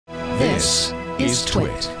This is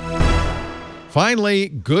TWiT. Finally,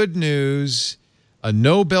 good news. A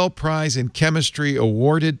Nobel Prize in Chemistry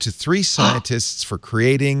awarded to 3 scientists for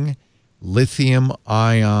creating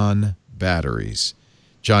lithium-ion batteries.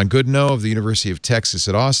 John Goodenough of the University of Texas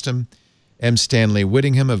at Austin, M. Stanley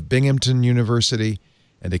Whittingham of Binghamton University,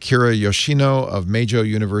 and Akira Yoshino of Meiji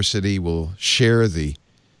University will share the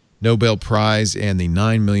Nobel Prize and the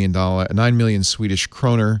 $9 million Swedish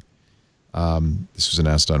kroner. This was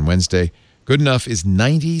announced on Wednesday. Goodenough is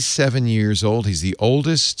 97 years old. He's the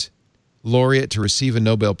oldest laureate to receive a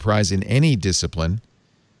Nobel Prize in any discipline.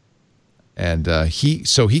 And he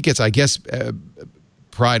gets, I guess,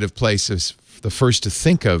 pride of place as the first to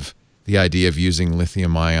think of the idea of using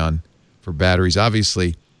lithium-ion for batteries.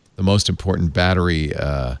 Obviously, the most important battery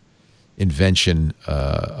invention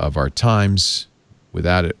of our times.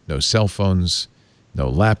 Without it, no cell phones, no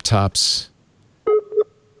laptops,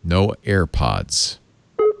 no AirPods,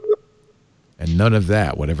 and none of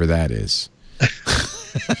that, whatever that is.